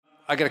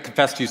I got to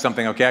confess to you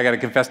something, okay? I got to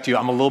confess to you,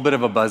 I'm a little bit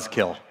of a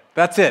buzzkill.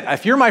 That's it.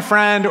 If you're my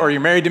friend or you're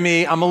married to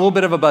me, I'm a little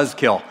bit of a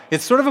buzzkill.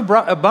 It's sort of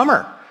a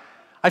bummer.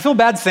 I feel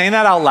bad saying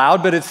that out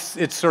loud, but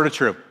it's sort of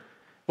true.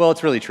 Well,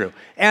 it's really true.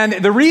 And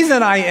the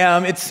reason I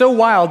am, it's so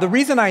wild, the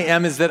reason I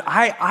am is that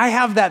I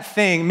have that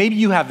thing, maybe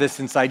you have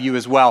this inside you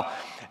as well,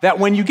 that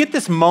when you get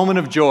this moment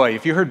of joy,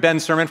 if you heard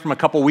Ben's sermon from a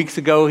couple weeks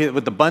ago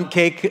with the bundt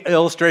cake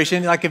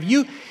illustration, like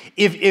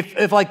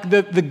if like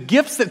the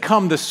gifts that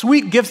come, the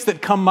sweet gifts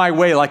that come my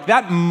way, like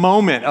that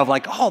moment of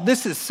like, oh,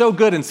 this is so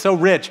good and so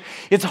rich,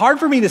 it's hard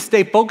for me to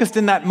stay focused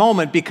in that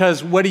moment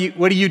because what do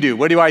you do?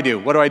 What do I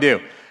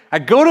do? I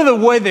go to the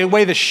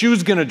way the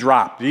shoe's gonna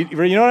drop. You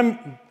know what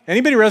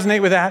anybody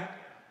resonate with that?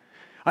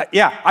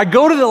 I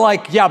go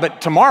to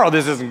but tomorrow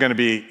this isn't going to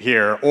be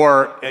here.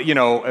 Or,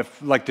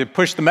 if like to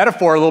push the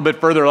metaphor a little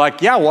bit further,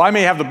 I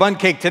may have the bundt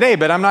cake today,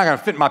 but I'm not going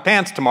to fit in my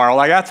pants tomorrow.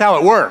 Like, that's how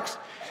it works.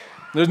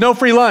 There's no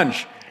free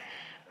lunch.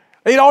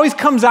 It always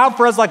comes out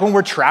for us like when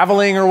we're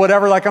traveling or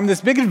whatever, like I'm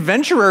this big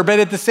adventurer, but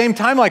at the same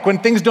time, like when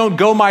things don't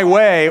go my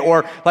way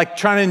or like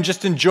trying to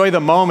just enjoy the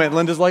moment,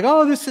 Linda's like,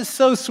 oh, this is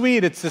so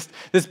sweet. It's just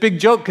this big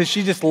joke because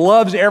she just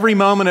loves every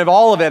moment of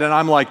all of it. And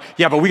I'm like,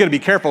 yeah, but we got to be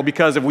careful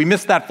because if we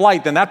miss that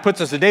flight, then that puts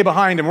us a day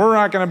behind and we're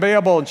not going to be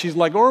able. And she's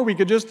like, or we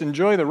could just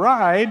enjoy the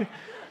ride.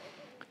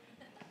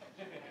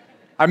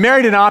 I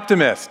married an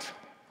optimist,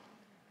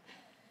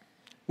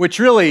 which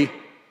really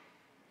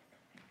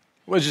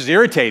was just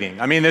irritating.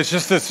 I mean,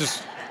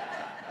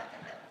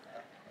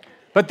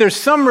 but there's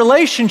some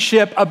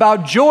relationship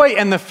about joy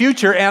and the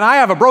future, and I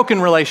have a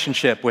broken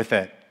relationship with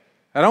it.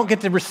 I don't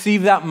get to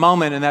receive that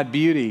moment and that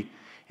beauty.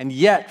 And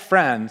yet,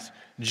 friends,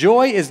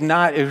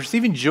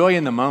 receiving joy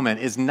in the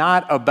moment is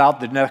not about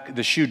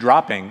the shoe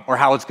dropping or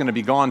how it's going to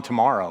be gone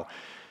tomorrow.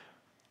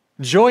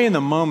 Joy in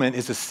the moment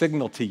is a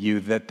signal to you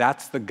that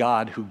that's the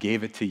God who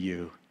gave it to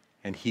you,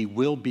 and he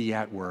will be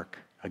at work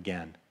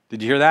again.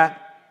 Did you hear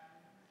that?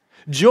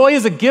 Joy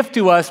is a gift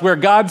to us where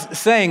God's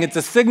saying it's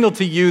a signal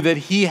to you that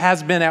he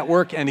has been at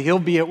work and he'll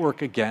be at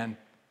work again.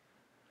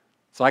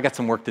 So I got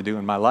some work to do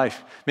in my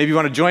life. Maybe you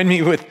want to join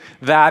me with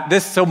that.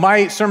 So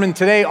my sermon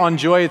today on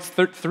joy, it's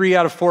 3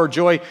 out of 4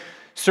 joy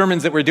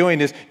sermons that we're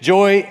doing is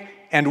joy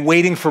and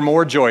waiting for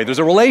more joy. There's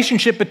a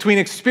relationship between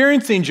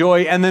experiencing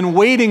joy and then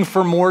waiting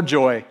for more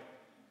joy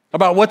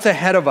about what's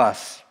ahead of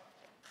us,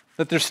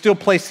 that there's still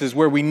places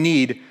where we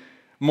need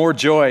more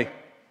joy.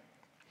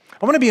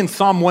 I want to be in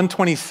Psalm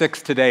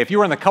 126 today. If you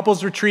were on the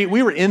couples retreat,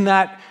 we were in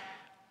that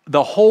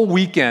the whole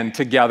weekend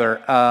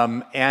together,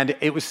 and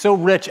it was so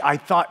rich, I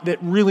thought that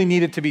really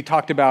needed to be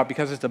talked about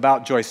because it's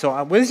about joy.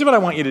 So this is what I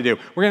want you to do.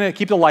 We're going to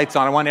keep the lights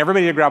on. I want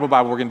everybody to grab a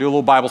Bible. We're going to do a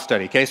little Bible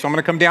study, okay? So I'm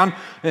going to come down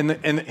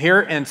in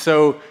here, and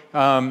so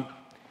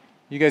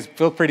you guys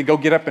feel free to go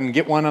get up and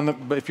get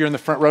one if you're in the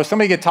front row.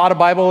 Somebody get Todd a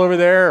Bible over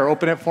there or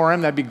open it for him.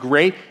 That'd be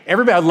great.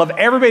 I'd love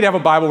everybody to have a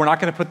Bible. We're not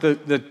going to put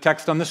the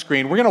text on the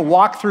screen. We're going to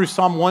walk through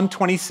Psalm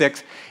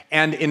 126.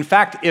 And in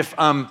fact, if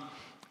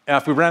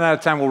we run out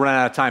of time, we'll run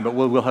out of time, but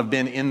we'll have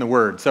been in the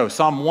Word. So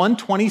Psalm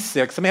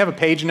 126. Somebody have a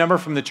page number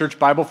from the church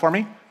Bible for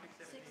me?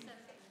 617.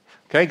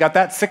 Okay, got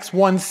that?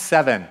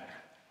 617.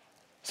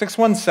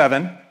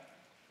 617.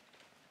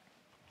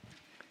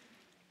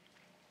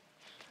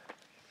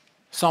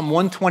 Psalm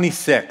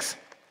 126.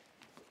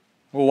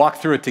 We'll walk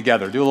through it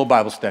together, do a little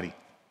Bible study.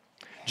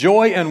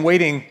 Joy and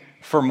waiting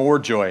for more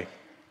joy.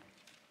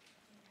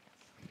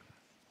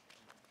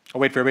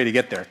 I'll wait for everybody to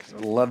get there because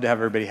I'd love to have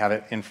everybody have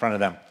it in front of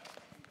them.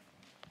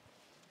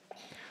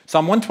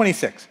 Psalm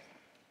 126.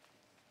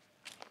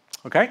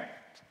 Okay?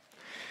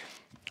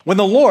 When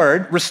the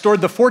Lord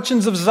restored the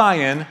fortunes of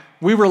Zion,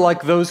 we were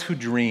like those who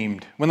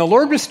dreamed. When the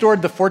Lord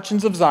restored the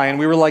fortunes of Zion,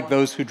 we were like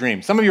those who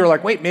dreamed. Some of you are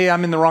like, wait, maybe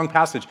I'm in the wrong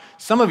passage.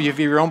 Some of you, if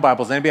you have your own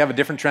Bibles, anybody have a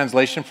different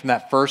translation from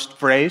that first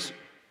phrase?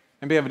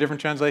 Anybody have a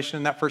different translation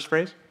in that first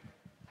phrase?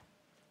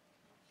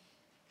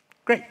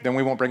 Great, then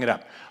we won't bring it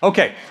up.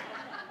 Okay.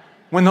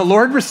 When the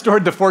Lord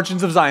restored the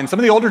fortunes of Zion, some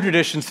of the older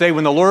traditions say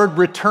when the Lord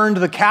returned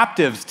the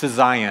captives to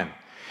Zion.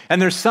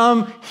 And there's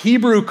some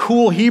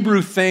cool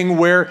Hebrew thing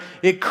where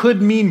it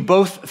could mean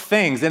both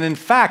things. And in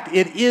fact,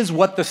 it is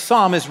what the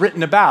psalm is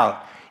written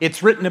about.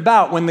 It's written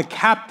about when the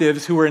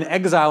captives who were in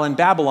exile in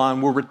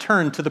Babylon were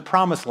returned to the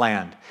promised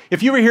land.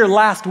 If you were here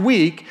last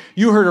week,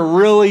 you heard a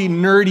really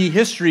nerdy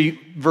history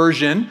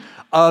version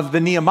of the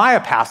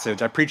Nehemiah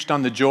passage. I preached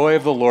on the joy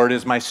of the Lord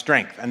is my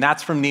strength. And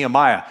that's from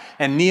Nehemiah.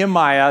 And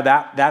Nehemiah,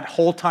 that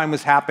whole time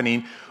was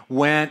happening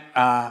when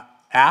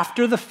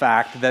after the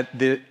fact that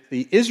the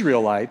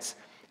Israelites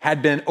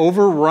had been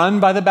overrun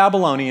by the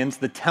Babylonians,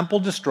 the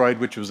temple destroyed,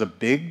 which was a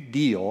big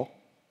deal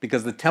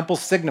because the temple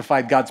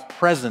signified God's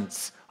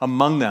presence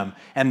among them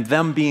and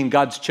them being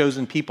God's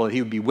chosen people, that he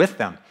would be with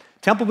them.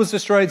 Temple was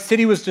destroyed,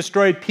 city was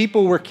destroyed,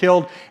 people were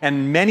killed,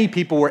 and many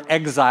people were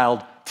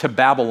exiled to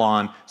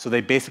Babylon, so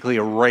they basically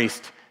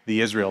erased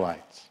the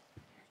Israelites.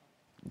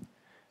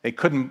 They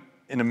couldn't,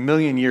 in a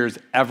million years,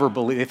 ever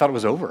believe, they thought it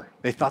was over.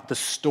 They thought the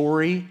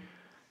story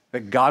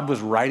that God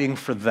was writing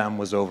for them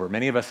was over.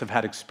 Many of us have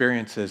had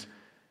experiences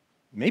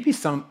maybe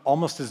some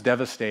almost as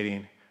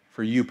devastating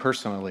for you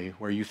personally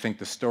where you think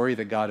the story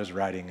that God is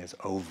writing is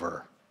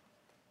over?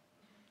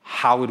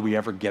 How would we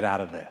ever get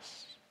out of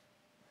this?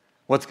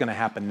 What's going to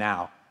happen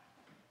now?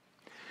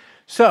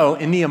 So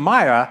in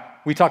Nehemiah,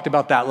 we talked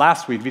about that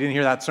last week. If you didn't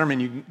hear that sermon,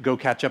 you can go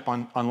catch up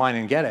online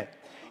and get it.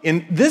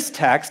 In this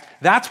text,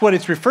 that's what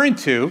it's referring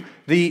to.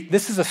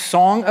 This is a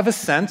song of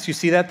ascents. You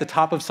see that at the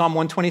top of Psalm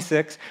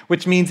 126,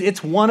 which means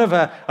it's one of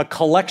a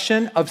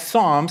collection of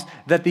psalms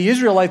that the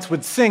Israelites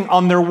would sing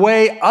on their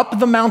way up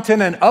the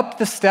mountain and up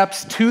the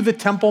steps to the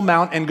Temple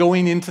Mount and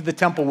going into the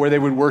temple where they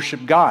would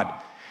worship God.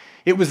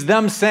 It was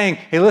them saying,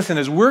 hey, listen,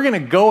 as we're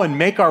going to go and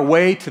make our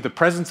way to the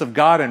presence of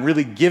God and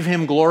really give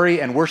him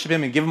glory and worship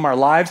him and give him our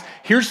lives,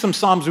 here's some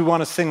psalms we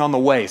want to sing on the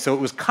way. So it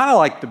was kind of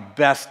like the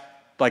best,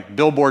 like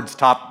Billboard's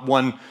top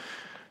one,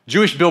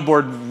 Jewish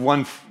Billboard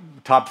one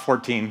top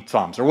 14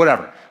 psalms or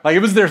whatever. Like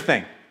it was their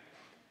thing.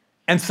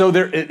 And so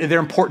they're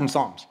important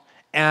psalms.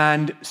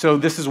 And so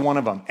this is one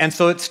of them. And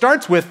so it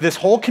starts with this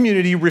whole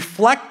community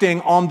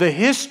reflecting on the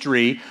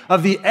history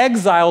of the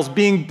exiles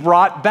being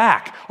brought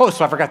back. Oh,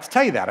 so I forgot to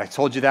tell you that. I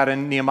told you that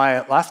in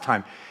Nehemiah last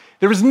time.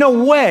 There was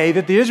no way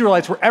that the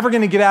Israelites were ever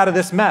going to get out of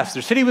this mess.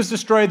 Their city was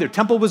destroyed, their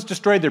temple was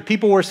destroyed, their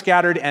people were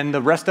scattered, and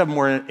the rest of them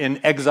were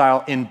in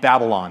exile in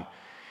Babylon.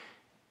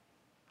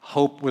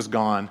 Hope was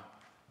gone.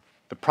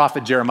 The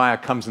prophet Jeremiah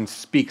comes and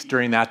speaks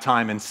during that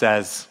time and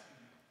says,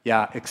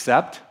 yeah,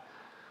 except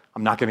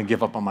I'm not going to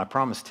give up on my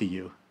promise to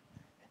you.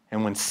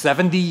 And when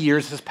 70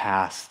 years has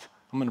passed,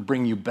 I'm going to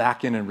bring you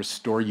back in and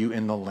restore you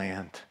in the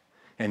land,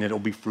 and it'll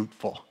be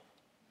fruitful.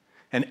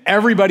 And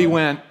everybody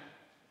went,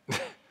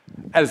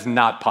 that is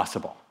not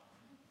possible.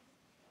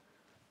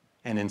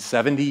 And in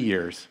 70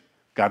 years,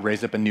 God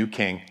raised up a new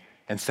king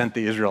and sent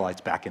the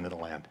Israelites back into the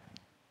land.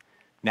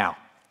 Now,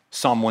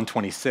 Psalm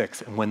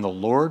 126, and when the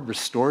Lord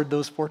restored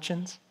those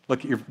fortunes,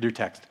 look at your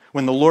text.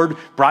 When the Lord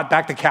brought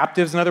back the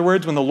captives, in other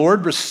words, when the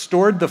Lord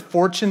restored the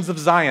fortunes of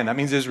Zion, that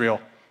means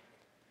Israel.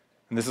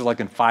 And this is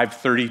like in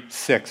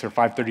 536 or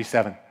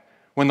 537.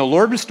 When the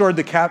Lord restored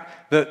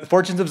the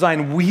fortunes of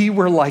Zion, we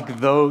were like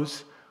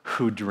those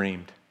who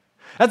dreamed.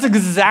 That's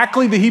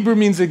exactly, the Hebrew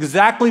means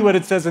exactly what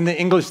it says in the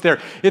English there.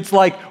 It's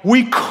like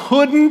we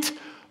couldn't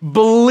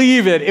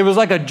believe it. It was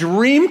like a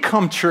dream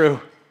come true.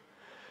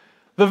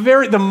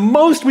 The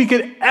most we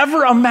could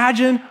ever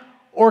imagine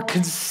or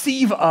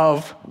conceive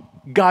of,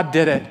 God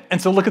did it. And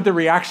so look at the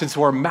reaction.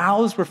 So our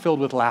mouths were filled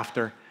with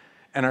laughter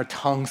and our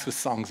tongues with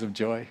songs of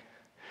joy.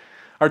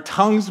 Our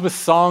tongues with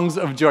songs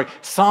of joy.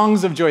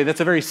 Songs of joy,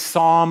 that's a very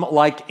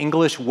psalm-like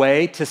English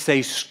way to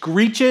say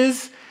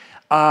screeches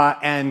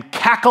and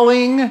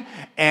cackling,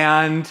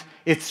 and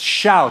it's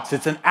shouts.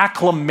 It's an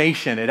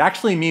acclamation. It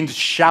actually means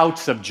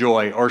shouts of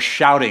joy or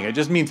shouting. It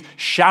just means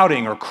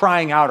shouting or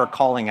crying out or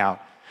calling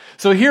out.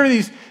 So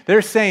here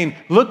they're saying,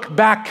 look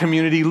back,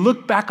 community,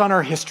 look back on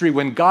our history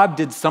when God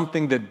did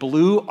something that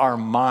blew our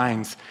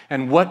minds.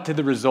 And what was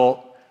the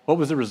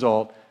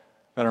result?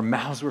 That our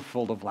mouths were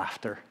full of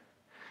laughter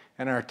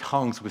and our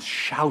tongues with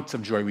shouts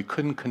of joy we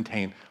couldn't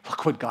contain.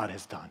 Look what God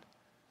has done.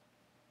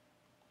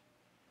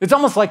 It's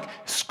almost like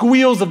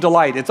squeals of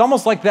delight. It's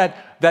almost like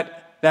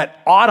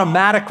that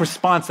automatic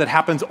response that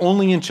happens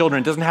only in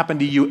children. It doesn't happen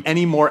to you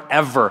anymore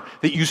ever,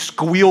 that you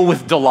squeal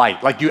with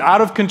delight, like you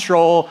out of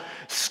control,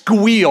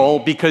 squeal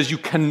because you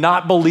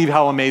cannot believe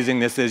how amazing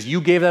this is. You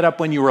gave that up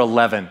when you were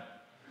 11.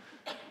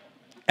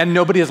 And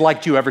nobody has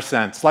liked you ever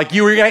since. Like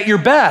you were at your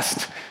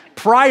best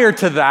prior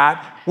to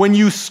that when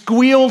you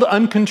squealed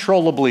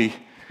uncontrollably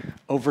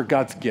over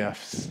God's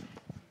gifts.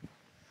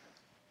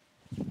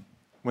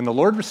 When the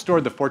Lord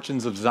restored the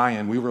fortunes of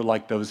Zion, we were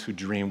like those who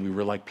dreamed. We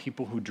were like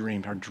people who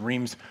dreamed. Our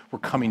dreams were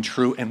coming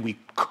true and we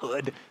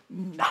could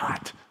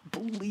not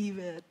believe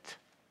it.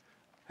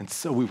 And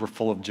so we were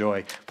full of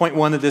joy. Point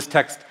one of this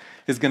text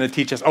is going to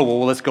teach us,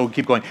 let's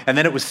keep going. And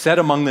then it was said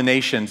among the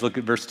nations. Look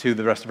at verse 2,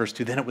 the rest of verse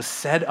 2. Then it was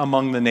said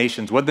among the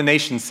nations. What did the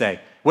nations say?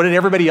 What did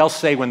everybody else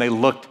say when they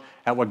looked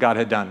at what God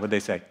had done? What did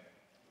they say?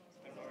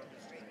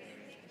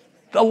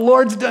 The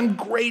Lord's done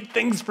great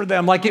things for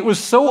them. Like it was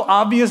so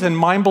obvious and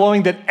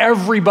mind-blowing that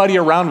everybody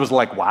around was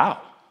like,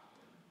 wow,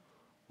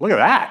 look at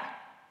that.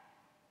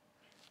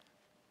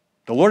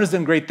 The Lord has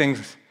done great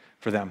things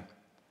for them.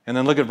 And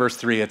then look at verse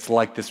 3. It's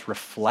like this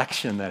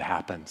reflection that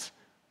happens.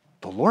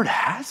 The Lord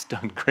has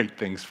done great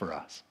things for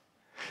us.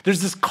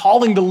 There's this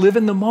calling to live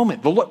in the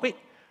moment.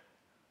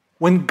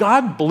 When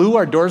God blew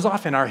our doors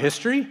off in our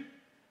history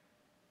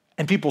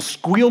and people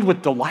squealed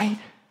with delight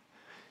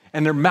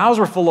and their mouths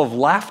were full of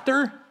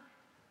laughter,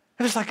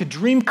 it was like a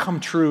dream come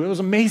true. It was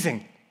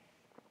amazing.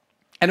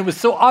 And it was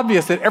so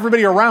obvious that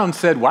everybody around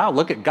said, wow,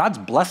 look at God's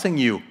blessing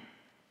you.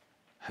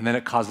 And then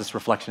it caused this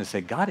reflection to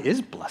say, God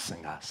is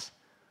blessing us.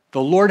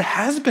 The Lord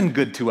has been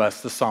good to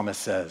us, the psalmist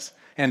says.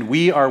 And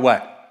we are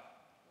what?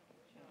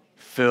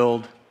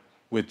 Filled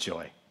with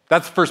joy.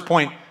 That's the first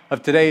point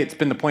of today. It's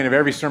been the point of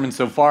every sermon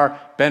so far.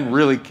 Ben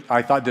really,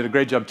 I thought, did a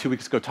great job 2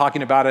 weeks ago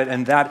talking about it.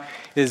 And that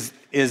is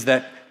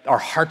that our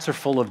hearts are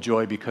full of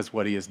joy because of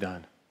what he has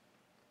done.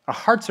 Our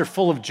hearts are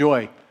full of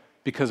joy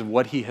because of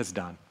what he has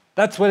done.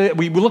 That's what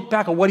we look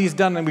back at what he's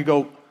done and we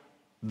go,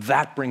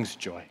 that brings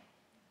joy.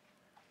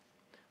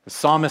 The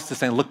psalmist is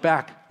saying, look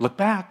back, look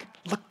back,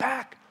 look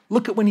back.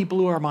 Look at when he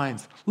blew our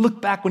minds.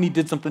 Look back when he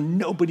did something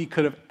nobody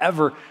could have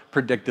ever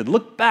predicted.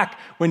 Look back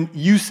when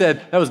you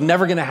said that was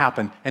never going to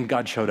happen and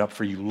God showed up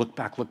for you. Look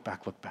back, look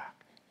back, look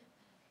back.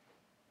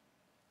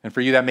 And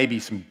for you, that may be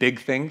some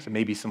big things. It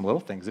may be some little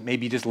things. It may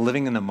be just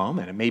living in the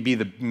moment. It may be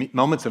the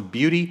moments of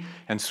beauty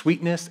and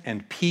sweetness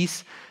and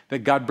peace that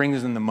God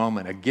brings in the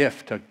moment, a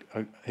gift,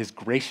 his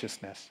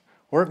graciousness.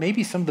 Or it may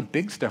be some of the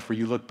big stuff where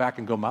you look back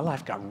and go, my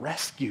life got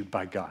rescued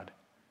by God.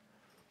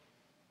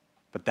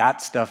 But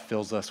that stuff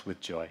fills us with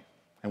joy,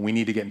 and we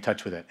need to get in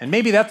touch with it. And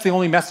maybe that's the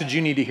only message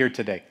you need to hear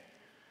today.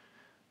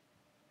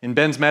 In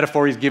Ben's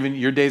metaphor, he's given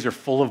your days are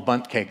full of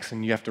bundt cakes,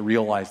 and you have to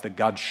realize that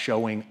God's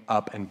showing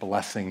up and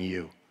blessing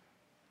you,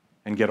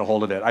 and get a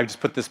hold of it. I just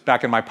put this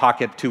back in my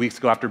pocket 2 weeks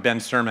ago after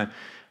Ben's sermon.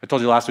 I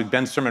told you last week,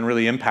 Ben's sermon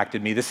really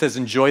impacted me. This says,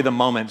 enjoy the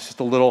moment. It's just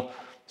a little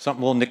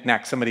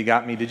knick-knack somebody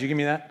got me. Did you give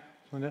me that,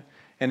 Linda?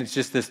 And it's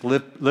just this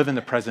live in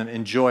the present,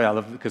 enjoy. I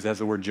love it because it has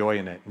the word joy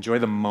in it. Enjoy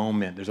the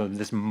moment. There's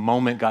this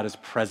moment God is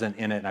present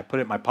in it. And I put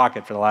it in my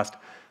pocket for the last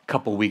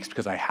couple weeks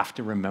because I have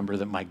to remember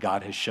that my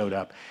God has showed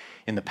up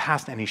in the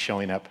past and he's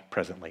showing up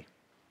presently.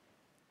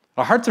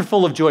 Our hearts are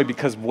full of joy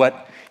because of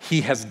what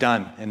he has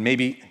done. And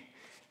maybe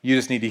you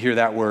just need to hear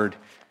that word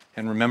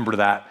and remember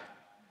that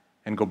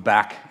and go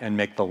back and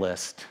make the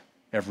list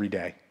every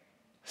day.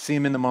 See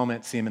him in the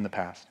moment, see him in the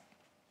past.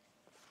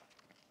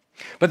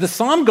 But the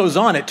psalm goes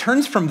on. It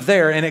turns from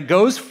there and it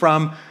goes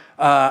from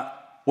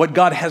what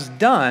God has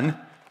done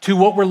to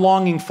what we're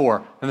longing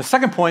for. And the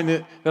second point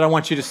that I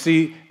want you to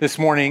see this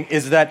morning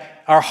is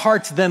that our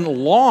hearts then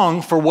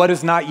long for what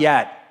is not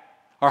yet.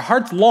 Our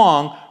hearts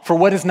long for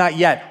what is not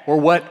yet, or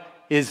what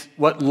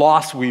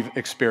loss we've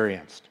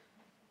experienced.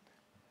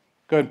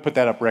 Go ahead and put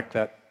that up, Rick,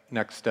 that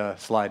next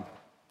slide.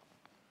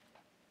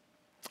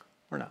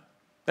 Or not.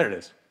 There it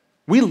is.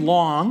 We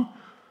long.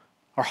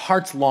 Our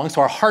hearts long,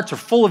 so our hearts are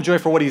full of joy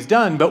for what he's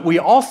done, but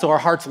our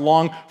hearts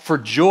long for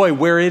joy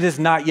where it is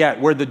not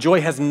yet, where the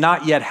joy has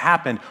not yet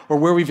happened, or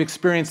where we've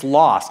experienced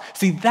loss.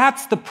 See,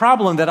 that's the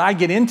problem that I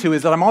get into,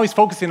 is that I'm always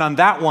focusing on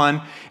that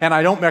one, and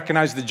I don't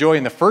recognize the joy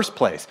in the first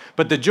place.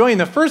 But the joy in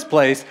the first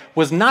place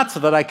was not so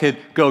that I could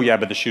go, yeah,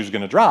 but the shoe's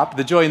going to drop.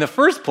 The joy in the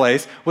first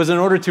place was in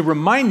order to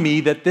remind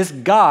me that this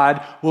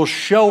God will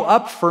show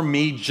up for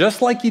me,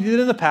 just like he did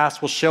in the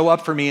past, will show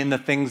up for me in the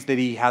things that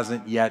he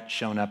hasn't yet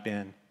shown up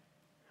in,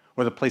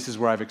 or the places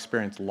where I've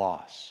experienced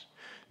loss.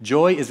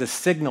 Joy is a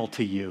signal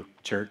to you,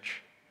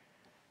 church.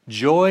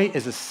 Joy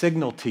is a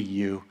signal to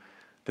you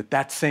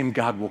that same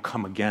God will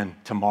come again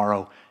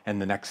tomorrow and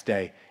the next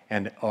day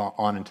and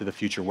on into the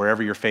future,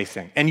 wherever you're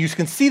facing. And you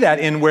can see that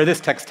in where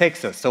this text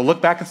takes us. So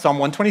look back at Psalm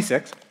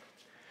 126.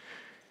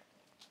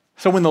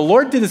 So when the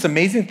Lord did this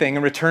amazing thing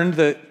and returned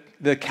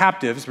the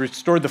captives,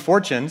 restored the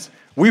fortunes,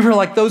 we were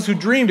like those who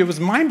dreamed. It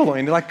was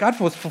mind-blowing. Like God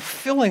was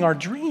fulfilling our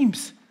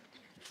dreams.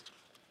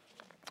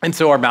 And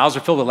so our mouths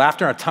are filled with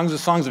laughter, our tongues with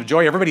songs of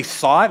joy. Everybody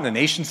saw it, and the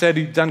nation said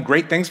he'd done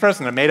great things for us,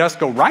 and it made us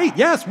go, right,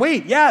 yes,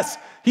 wait, yes,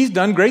 he's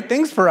done great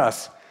things for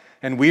us.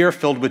 And we are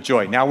filled with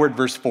joy. Now we're at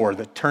verse 4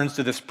 that turns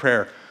to this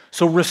prayer.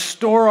 So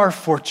restore our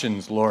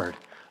fortunes, Lord,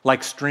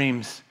 like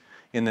streams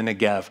in the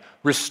Negev.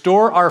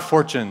 Restore our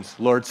fortunes,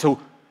 Lord.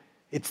 So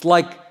it's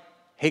like,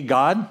 hey,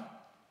 God,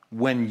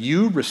 when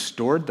you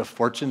restored the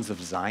fortunes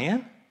of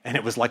Zion, and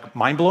it was like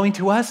mind-blowing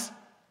to us,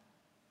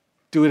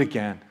 do it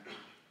again.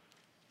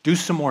 Do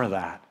some more of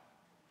that.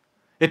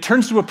 It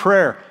turns to a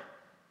prayer.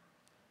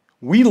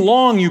 We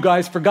long, you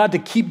guys, for God to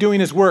keep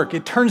doing his work.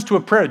 It turns to a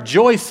prayer.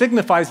 Joy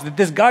signifies that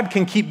this God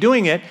can keep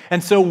doing it.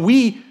 And so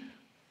we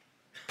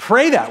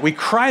pray that. We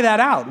cry that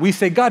out. We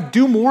say, God,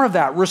 do more of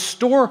that.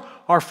 Restore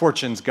our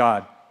fortunes,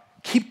 God.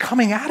 Keep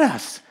coming at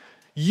us.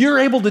 You're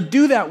able to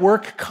do that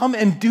work. Come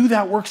and do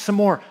that work some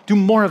more. Do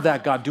more of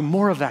that, God. Do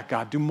more of that,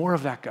 God. Do more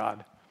of that,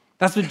 God.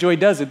 That's what joy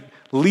does. It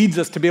leads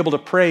us to be able to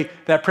pray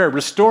that prayer.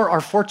 Restore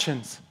our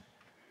fortunes.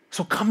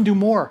 So come do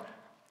more.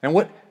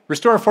 And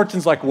restore our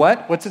fortunes like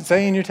what? What's it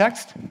say in your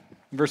text?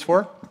 Verse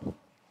 4?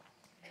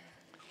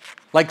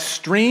 Like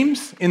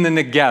streams in the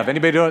Negev.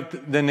 Anybody know what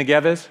the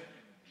Negev is?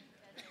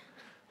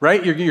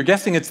 Right? You're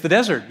guessing it's the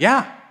desert.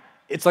 Yeah.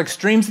 It's like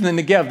streams in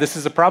the Negev. This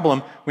is a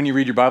problem when you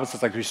read your Bible.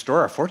 It's like,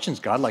 restore our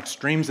fortunes, God, like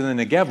streams in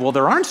the Negev. Well,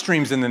 there aren't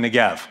streams in the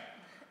Negev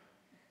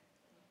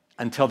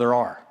until there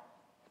are.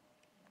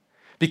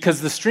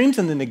 Because the streams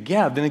in the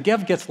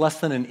Negev gets less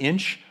than an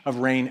inch of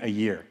rain a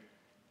year.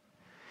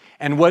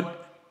 And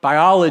what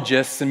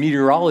biologists and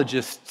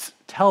meteorologists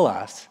tell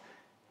us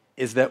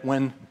is that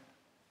when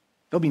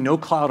there'll be no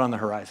cloud on the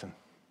horizon,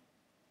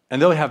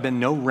 and there'll have been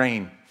no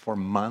rain for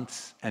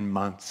months and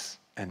months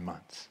and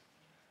months,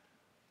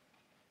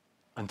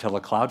 until a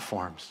cloud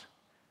forms,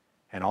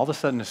 and all of a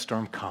sudden a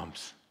storm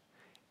comes,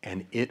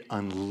 and it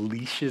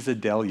unleashes a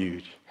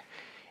deluge,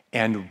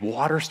 and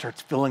water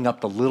starts filling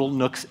up the little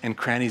nooks and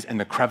crannies and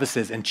the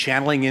crevices and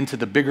channeling into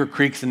the bigger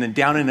creeks and then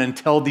down in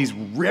until these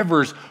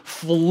rivers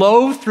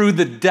flow through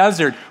the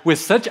desert with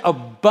such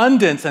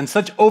abundance and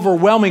such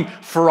overwhelming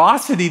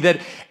ferocity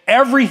that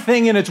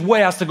everything in its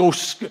way has to go,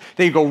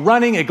 they go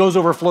running, it goes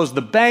overflows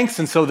the banks,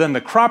 and so then the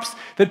crops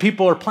that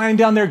people are planting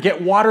down there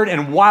get watered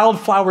and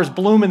wildflowers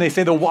bloom, and they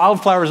say the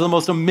wildflowers are the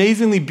most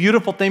amazingly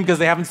beautiful thing because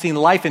they haven't seen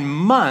life in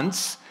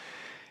months,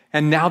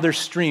 and now there's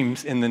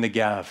streams in the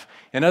Negev.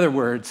 In other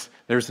words,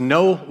 there's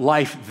no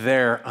life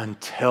there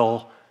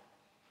until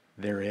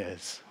there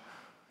is.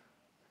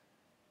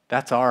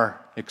 That's our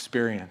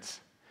experience.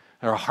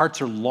 Our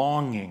hearts are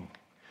longing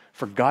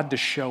for God to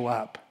show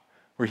up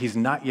where he's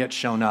not yet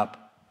shown up.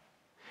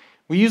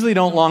 We usually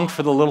don't long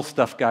for the little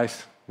stuff,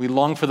 guys. We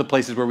long for the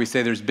places where we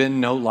say there's been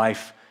no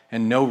life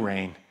and no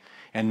rain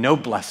and no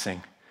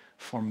blessing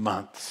for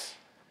months.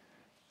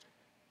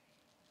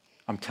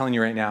 I'm telling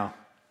you right now,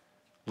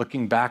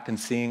 looking back and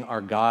seeing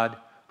our God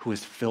who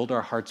has filled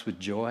our hearts with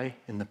joy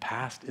in the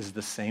past is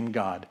the same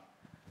God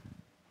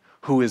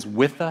who is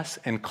with us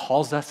and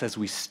calls us as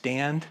we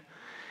stand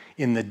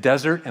in the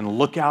desert and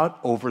look out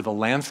over the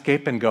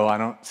landscape and go, I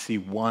don't see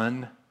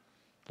one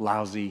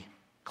lousy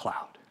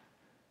cloud.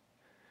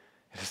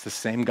 It is the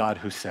same God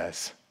who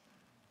says,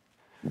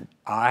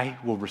 I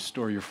will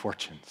restore your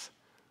fortunes.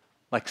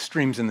 Like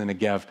streams in the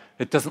Negev,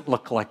 it doesn't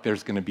look like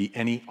there's going to be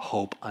any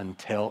hope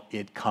until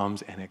it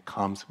comes, and it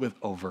comes with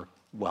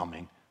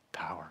overwhelming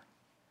power.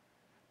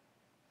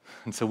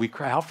 And so we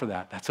cry out for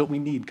that. That's what we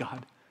need,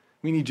 God.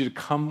 We need you to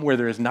come where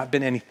there has not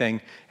been anything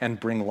and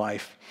bring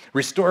life.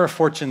 Restore our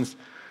fortunes,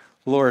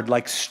 Lord,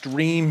 like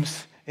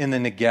streams in the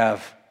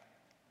Negev.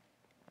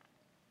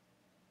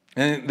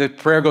 And the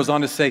prayer goes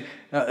on to say,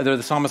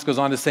 the psalmist goes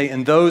on to say,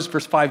 and those,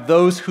 verse 5,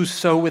 those who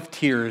sow with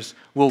tears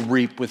will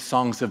reap with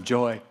songs of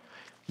joy.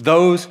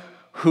 Those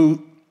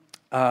who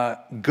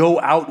go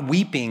out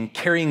weeping,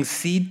 carrying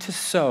seed to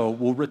sow,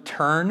 will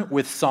return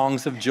with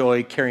songs of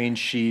joy, carrying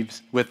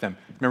sheaves with them.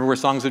 Remember where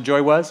songs of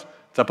joy was?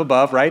 It's up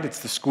above, right? It's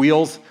the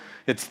squeals,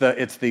 it's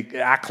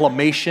the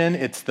acclamation,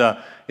 it's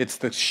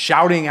the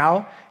shouting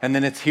out, and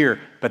then it's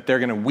here. But they're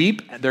going to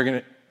weep.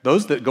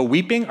 Those that go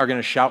weeping are going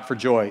to shout for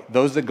joy.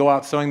 Those that go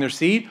out sowing their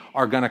seed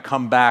are going to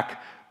come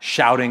back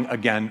shouting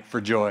again for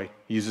joy.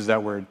 He uses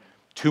that word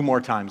 2 more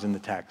times in the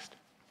text.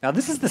 Now,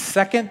 this is the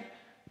second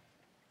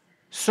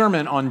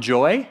sermon on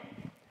joy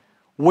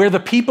where the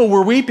people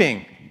were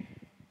weeping.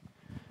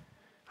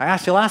 I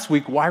asked you last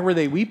week, why were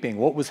they weeping?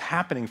 What was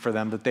happening for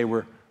them that they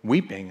were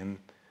weeping? And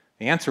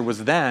the answer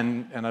was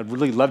then, and I'd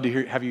really love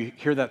to have you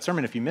hear that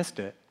sermon if you missed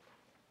it,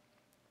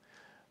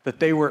 that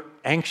they were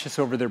anxious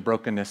over their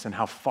brokenness and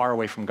how far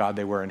away from God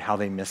they were and how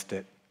they missed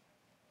it.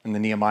 In the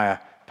Nehemiah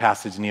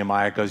passage,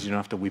 Nehemiah goes, you don't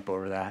have to weep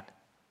over that.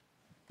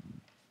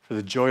 For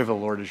the joy of the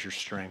Lord is your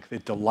strength.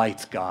 It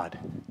delights God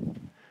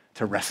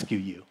to rescue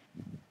you.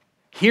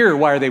 Here,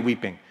 why are they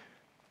weeping?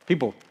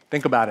 People,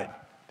 think about it.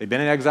 They've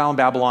been in exile in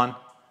Babylon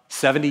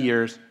 70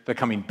 years. They're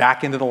coming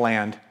back into the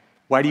land.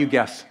 Why do you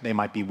guess they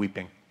might be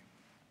weeping?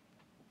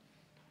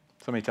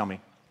 Somebody tell me.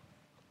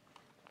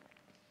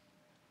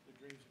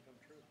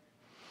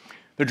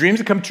 Their dreams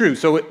have come true.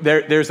 So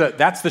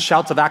that's the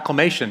shouts of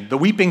acclamation. The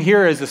weeping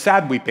here is a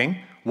sad weeping.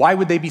 Why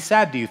would they be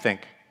sad, do you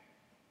think?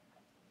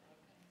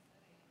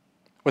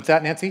 What's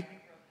that, Nancy?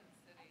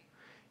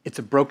 It's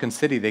a broken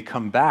city. They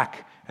come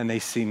back and they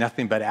see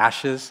nothing but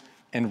ashes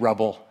and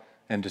rubble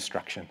and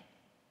destruction.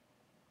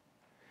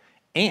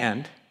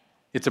 And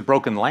it's a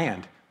broken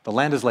land. The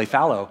land is lay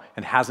fallow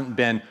and hasn't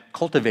been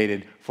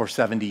cultivated for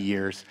 70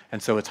 years,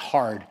 and so it's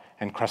hard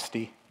and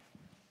crusty.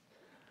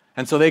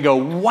 And so they go,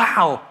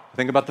 wow,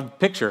 think about the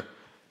picture.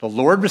 The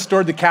Lord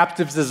restored the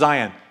captives to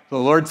Zion. The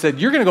Lord said,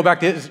 you're going to go back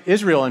to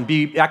Israel and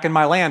be back in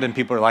my land. And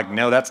people are like,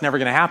 no, that's never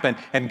going to happen.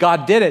 And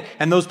God did it.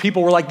 And those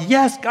people were like,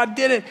 yes, God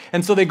did it.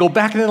 And so they go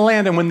back into the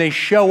land. And when they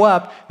show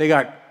up, they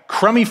got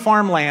crummy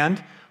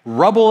farmland,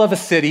 rubble of a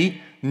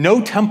city,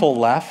 no temple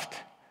left,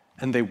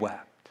 and they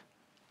wept.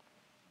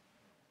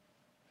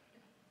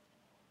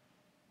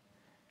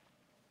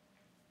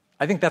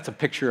 I think that's a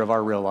picture of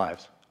our real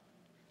lives.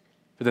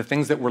 For the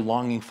things that we're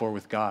longing for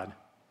with God.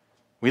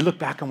 We look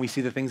back and we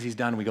see the things he's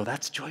done, and we go,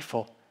 that's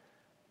joyful.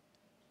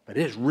 But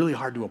it is really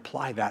hard to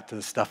apply that to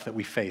the stuff that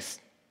we face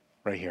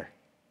right here,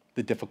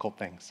 the difficult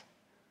things.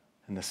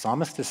 And the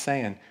psalmist is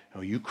saying,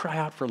 oh, you cry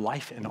out for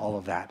life in all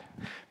of that.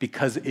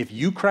 Because if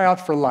you cry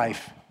out for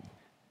life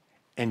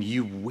and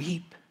you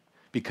weep,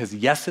 because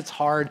yes, it's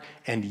hard,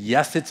 and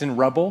yes, it's in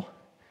rubble,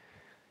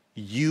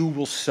 you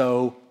will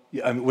sow,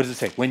 what does it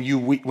say? When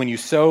you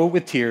sow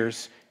with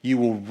tears, you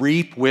will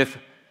reap with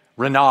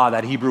ranah,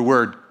 that Hebrew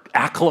word,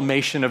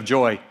 acclamation of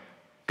joy.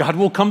 God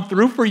will come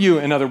through for you,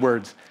 in other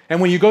words. And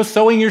when you go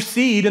sowing your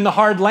seed in the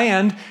hard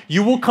land,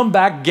 you will come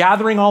back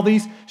gathering all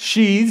these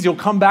sheaves. You'll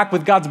come back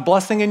with God's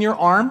blessing in your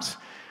arms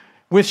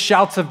with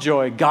shouts of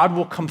joy. God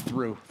will come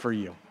through for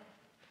you.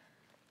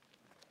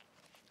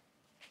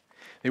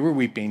 They were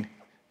weeping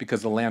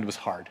because the land was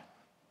hard.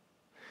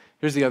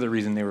 Here's the other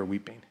reason they were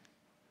weeping.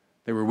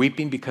 They were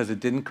weeping because it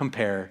didn't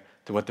compare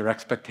to what their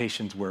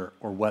expectations were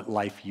or what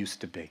life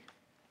used to be.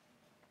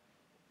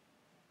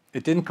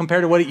 It didn't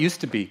compare to what it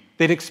used to be.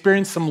 They'd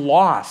experienced some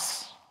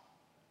loss.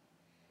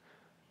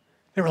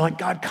 They were like,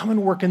 God, come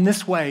and work in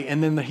this way.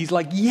 And then he's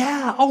like,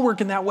 yeah, I'll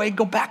work in that way.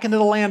 Go back into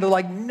the land. They're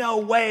like, no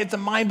way, it's a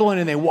mind-blowing.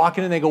 And they walk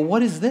in and they go,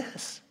 what is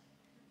this?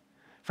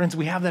 Friends,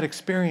 we have that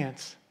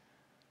experience.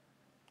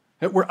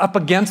 That we're up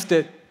against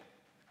it.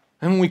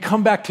 And when we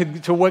come back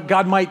to what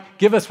God might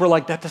give us, we're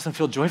like, that doesn't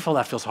feel joyful,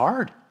 that feels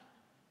hard.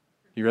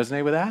 You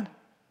resonate with that?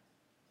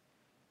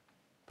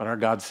 But our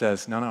God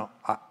says, no,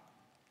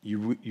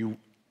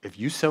 if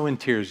you sow in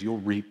tears, you'll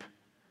reap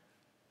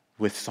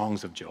with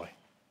songs of joy.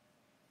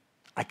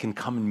 I can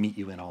come and meet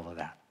you in all of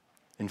that.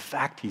 In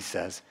fact, he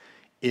says,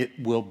 it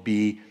will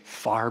be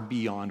far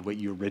beyond what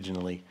you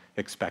originally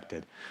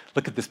expected.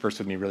 Look at this verse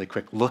with me really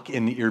quick. Look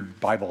in your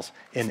Bibles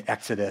in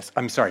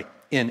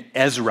in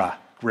Ezra.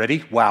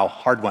 Ready? Wow,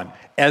 hard one.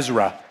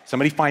 Ezra.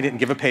 Somebody find it and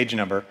give a page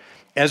number.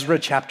 Ezra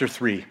chapter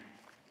 3.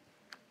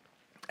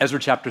 Ezra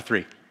chapter 3.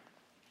 I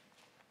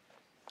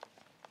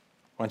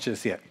want you to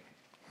see it.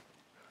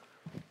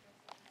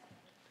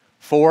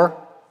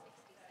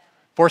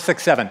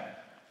 467.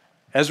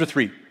 Ezra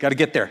 3. Got to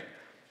get there.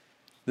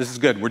 This is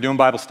good. We're doing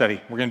Bible study.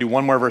 We're going to do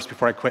one more verse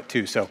before I quit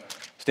too, so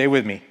stay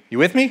with me. You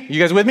with me? You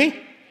guys with me?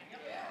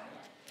 Yeah.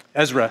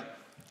 Ezra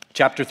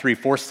chapter 3,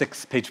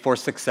 page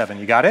 467.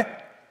 You got it?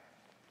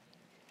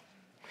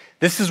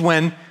 This is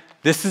when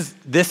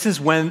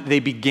they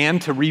began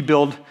to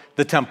rebuild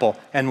the temple.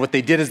 And what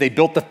they did is they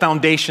built the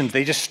foundations.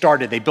 They just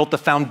started. They built the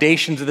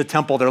foundations of the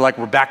temple. They're like,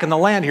 we're back in the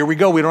land. Here we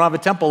go. We don't have a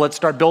temple. Let's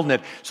start building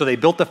it. So they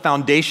built the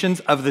foundations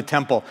of the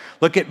temple.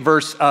 Look at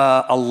verse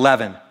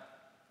 11.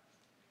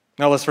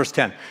 No, let's verse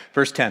 10.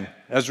 Verse 10,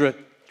 Ezra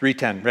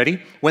 3:10.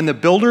 Ready? When the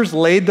builders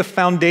laid the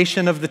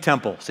foundation of the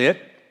temple, see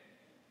it?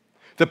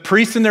 The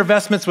priests in their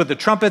vestments with the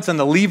trumpets and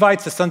the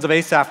Levites, the sons of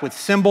Asaph, with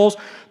cymbals,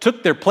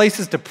 took their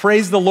places to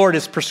praise the Lord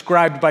as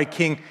prescribed by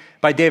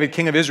David,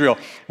 king of Israel.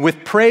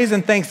 With praise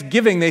and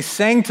thanksgiving, they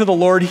sang to the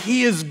Lord,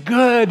 He is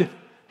good.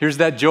 Here's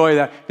that joy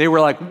that they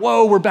were like,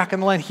 whoa, we're back in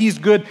the land. He's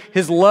good.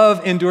 His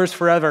love endures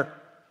forever.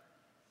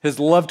 His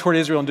love toward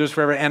Israel endures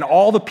forever. And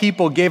all the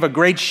people gave a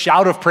great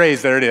shout of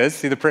praise. There it is.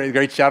 See the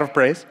great shout of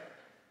praise?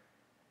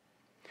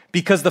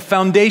 Because the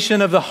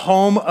foundation of the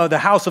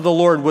house of the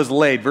Lord was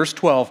laid. Verse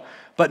 12.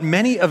 But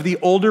many of the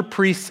older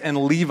priests and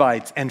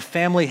Levites and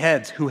family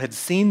heads who had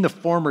seen the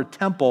former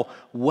temple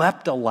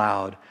wept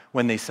aloud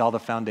when they saw the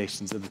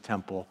foundations of the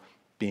temple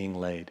being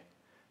laid.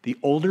 The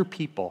older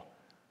people,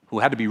 who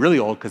had to be really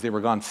old because they were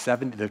gone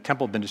the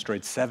temple had been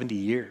destroyed 70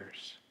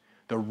 years.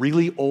 The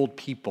really old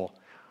people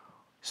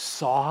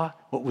saw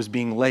what was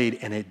being laid,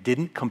 and it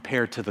didn't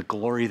compare to the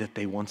glory that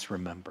they once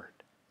remembered.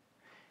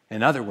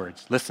 In other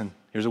words, listen,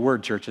 here's a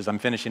word, church, as I'm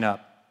finishing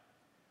up.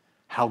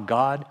 How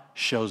God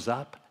shows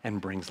up and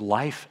brings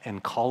life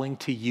and calling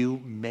to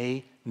you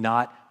may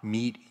not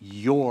meet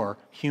your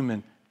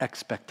human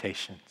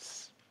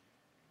expectations.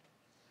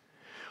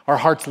 Our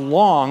hearts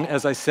long,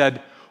 as I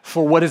said,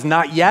 for what is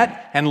not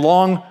yet, and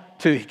long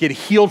to get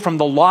healed from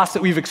the loss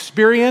that we've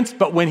experienced,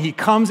 but when he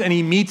comes and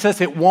he meets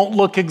us, it won't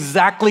look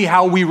exactly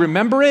how we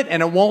remember it,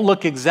 and it won't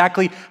look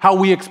exactly how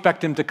we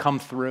expect him to come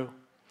through.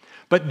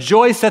 But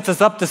joy sets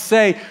us up to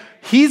say,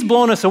 he's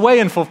blown us away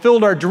and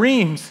fulfilled our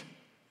dreams.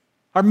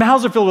 Our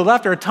mouths are filled with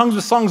laughter, our tongues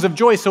with songs of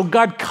joy. So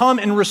God, come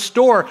and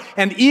restore.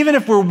 And even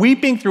if we're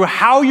weeping through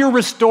how you're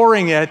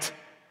restoring it,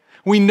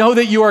 we know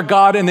that you are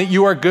God and that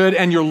you are good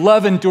and your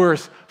love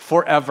endures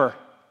forever.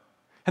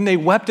 And they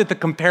wept at the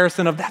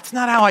comparison of, that's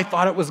not how I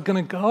thought it was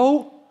going to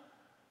go.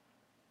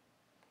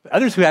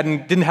 Others who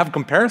didn't have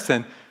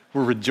comparison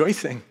were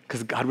rejoicing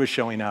because God was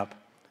showing up.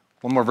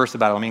 One more verse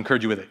about it. Let me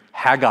encourage you with it.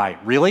 Haggai.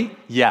 Really?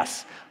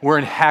 Yes. We're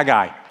in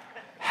Haggai.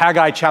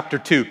 Haggai chapter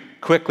 2.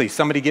 Quickly,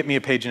 somebody get me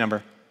a page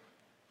number.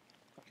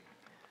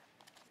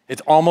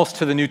 It's almost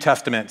to the New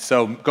Testament.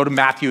 So go to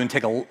Matthew and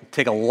take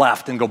a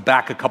left and go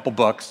back a couple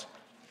books.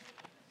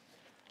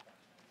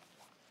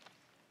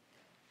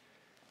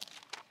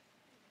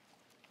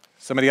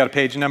 Somebody got a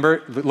page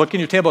number? Look in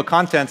your table of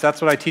contents.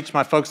 That's what I teach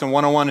my folks in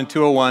 101 and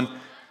 201.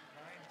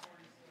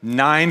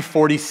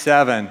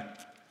 947.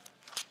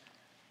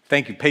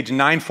 Thank you. Page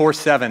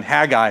 947.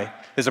 Haggai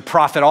is a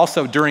prophet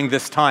also during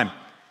this time.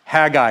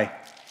 Haggai,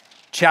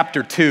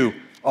 chapter 2.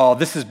 Oh,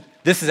 this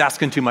is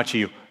asking too much of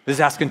you. This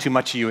is asking too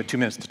much of you at 2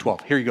 minutes to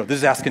 12. Here you go. This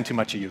is asking too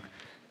much of you.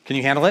 Can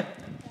you handle it?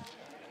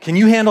 Can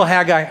you handle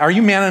Haggai? Are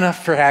you man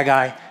enough for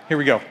Haggai? Here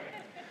we go.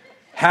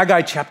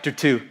 Haggai chapter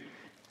 2.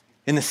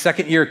 In the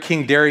second year of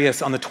King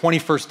Darius, on the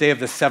 21st day of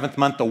the 7th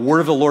month, the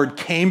word of the Lord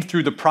came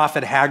through the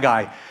prophet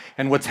Haggai.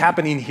 And what's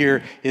happening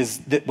here is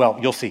that, well,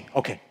 you'll see.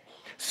 Okay.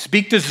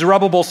 Speak to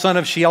Zerubbabel, son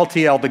of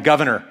Shealtiel, the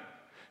governor.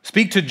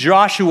 Speak to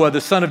Joshua,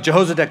 the son of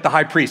Jehozadak, the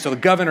high priest. So the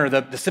governor,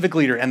 the civic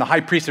leader, and the high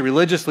priest, the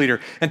religious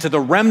leader, and to the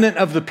remnant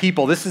of the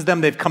people. This is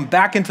them. They've come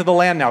back into the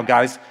land now,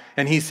 guys.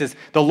 And he says,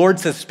 the Lord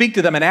says, speak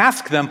to them and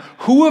ask them,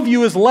 who of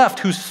you is left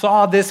who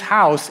saw this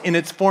house in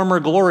its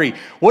former glory?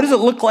 What does it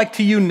look like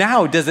to you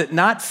now? Does it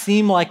not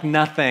seem like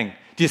nothing?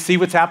 Do you see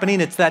what's happening?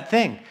 It's that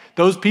thing.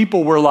 Those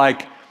people were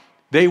like,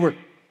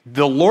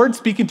 The Lord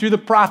speaking through the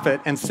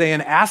prophet and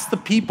saying, ask the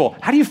people,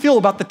 how do you feel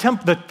about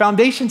the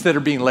foundations that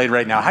are being laid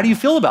right now? How do you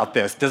feel about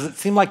this? Does it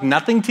seem like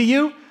nothing to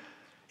you?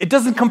 It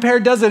doesn't compare,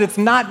 does it? It's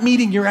not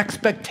meeting your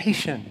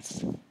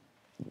expectations,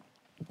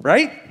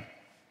 right?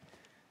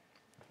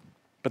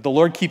 But the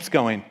Lord keeps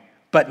going.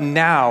 But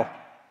now,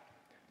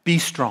 be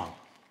strong.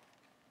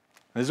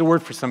 There's a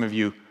word for some of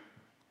you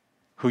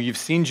who you've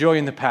seen joy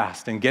in the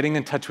past and getting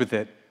in touch with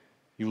it.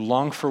 You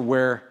long for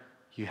where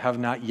you have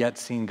not yet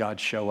seen God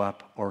show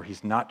up, or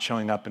he's not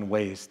showing up in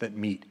ways that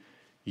meet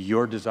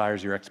your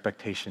desires, your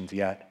expectations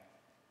yet.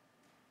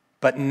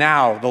 But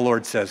now, the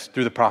Lord says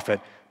through the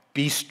prophet,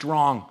 be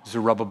strong,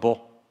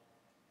 Zerubbabel.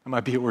 That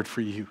might be a word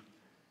for you.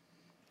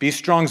 Be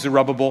strong,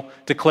 Zerubbabel,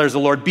 declares the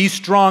Lord. Be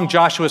strong,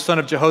 Joshua, son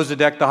of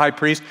Jehozadak, the high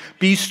priest.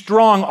 Be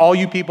strong, all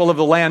you people of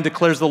the land,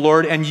 declares the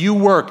Lord, and you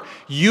work.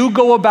 You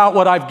go about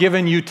what I've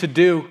given you to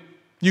do.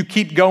 You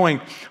keep going.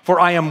 For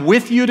I am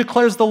with you,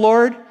 declares the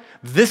Lord.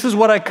 This is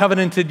what I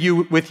covenanted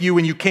with you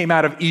when you came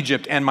out of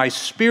Egypt, and my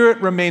spirit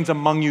remains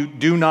among you.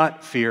 Do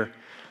not fear.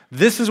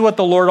 This is what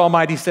the Lord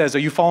Almighty says. Are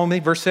you following me?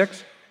 Verse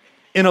 6.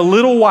 In a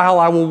little while,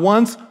 I will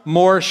once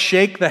more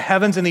shake the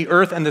heavens and the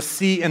earth and the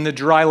sea and the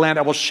dry land.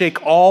 I will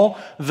shake all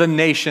the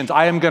nations.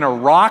 I am going to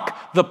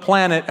rock the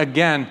planet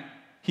again,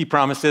 he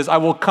promises. I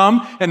will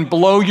come and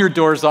blow your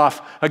doors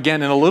off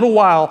again. In a little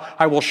while,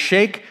 I will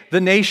shake the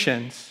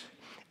nations,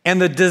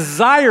 and the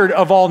desired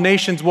of all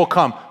nations will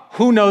come.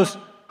 Who knows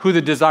who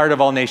the desired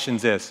of all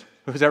nations is?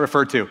 Who's that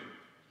referred to?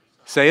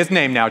 Say his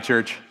name now,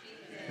 church.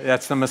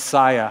 That's the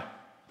Messiah,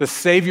 the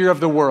Savior of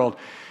the world.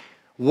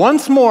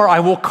 Once more I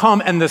will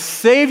come, and the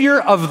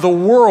Savior of the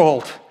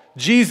world,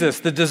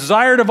 Jesus, the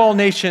desired of all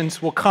nations,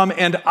 will come,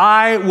 and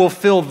I will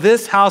fill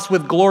this house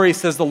with glory,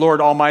 says the Lord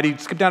Almighty.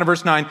 Skip down to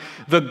verse 9.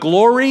 The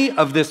glory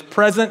of this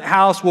present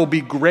house will be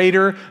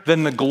greater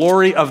than the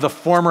glory of the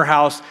former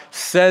house,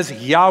 says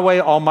Yahweh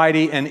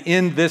Almighty, and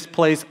in this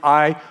place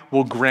I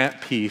will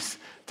grant peace,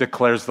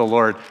 declares the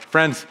Lord.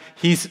 Friends,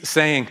 he's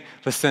saying,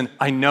 listen,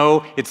 I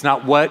know it's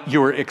not what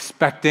you were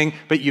expecting,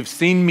 but you've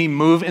seen me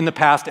move in the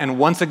past, and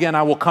once again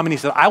I will come. And he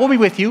says, I will be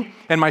with you,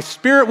 and my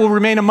spirit will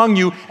remain among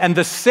you, and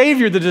the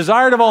Savior, the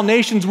desired of all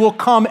nations, will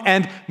come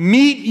and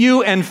meet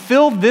you and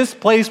fill this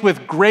place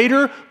with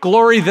greater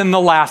glory than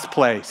the last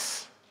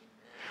place.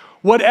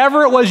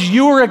 Whatever it was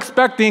you were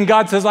expecting,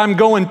 God says, I'm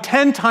going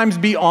 10 times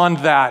beyond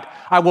that.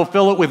 I will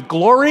fill it with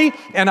glory,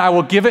 and I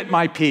will give it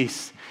my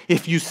peace.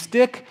 If you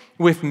stick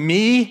with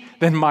me,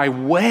 then my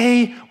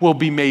way will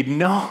be made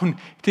known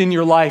in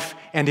your life,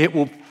 and it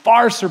will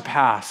far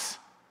surpass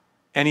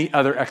any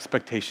other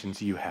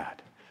expectations you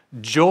had.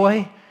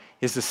 Joy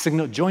is a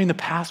signal. Joy in the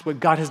past,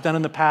 what God has done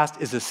in the past,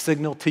 is a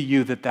signal to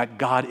you that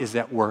God is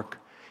at work.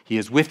 He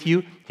is with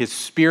you. His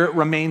spirit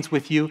remains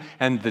with you,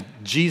 and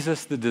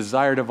Jesus, the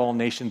desired of all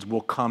nations,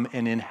 will come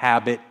and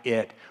inhabit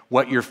it,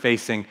 what you're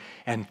facing,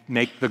 and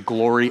make the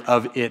glory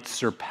of it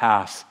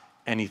surpass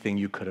anything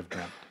you could have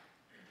dreamt.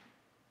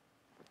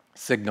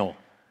 Signal.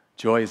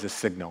 Joy is a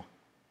signal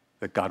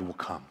that God will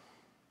come.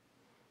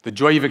 The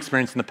joy you've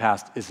experienced in the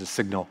past is a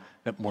signal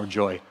that more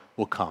joy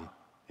will come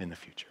in the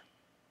future.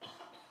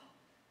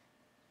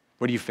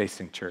 What are you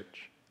facing,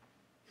 church?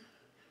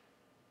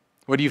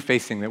 What are you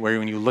facing that where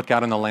when you look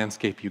out on the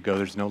landscape, you go,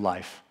 there's no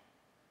life.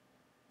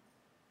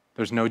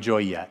 There's no joy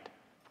yet.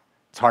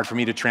 It's hard for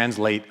me to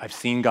translate. I've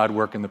seen God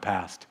work in the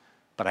past,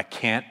 but I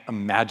can't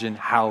imagine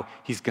how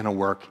he's going to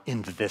work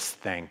in this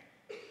thing.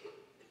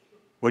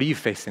 What are you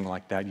facing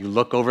like that? You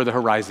look over the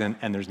horizon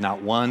and there's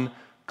not one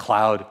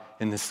cloud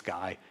in the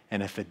sky.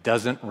 And if it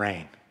doesn't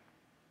rain,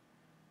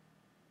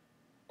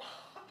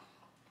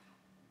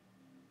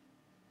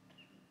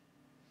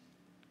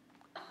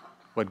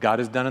 what God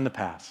has done in the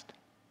past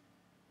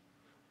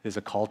is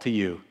a call to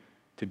you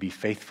to be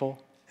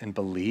faithful and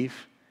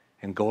believe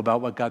and go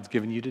about what God's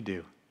given you to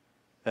do.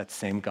 That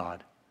same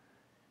God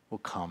will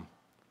come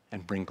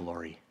and bring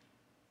glory.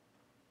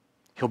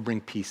 He'll bring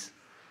peace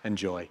and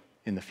joy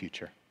in the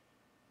future.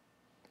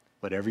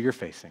 Whatever you're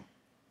facing,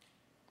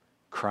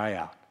 cry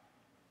out.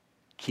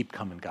 Keep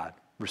coming, God.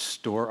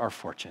 Restore our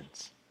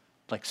fortunes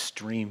like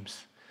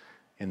streams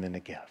in the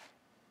Negev.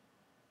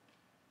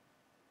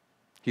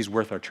 He's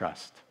worth our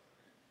trust.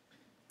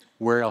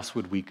 Where else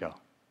would we go?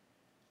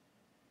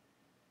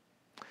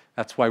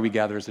 That's why we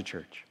gather as a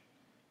church,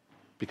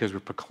 because we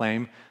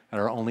proclaim that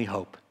our only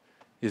hope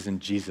is in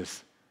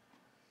Jesus,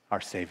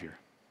 our Savior.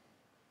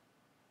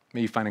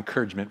 May you find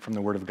encouragement from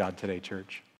the Word of God today, church.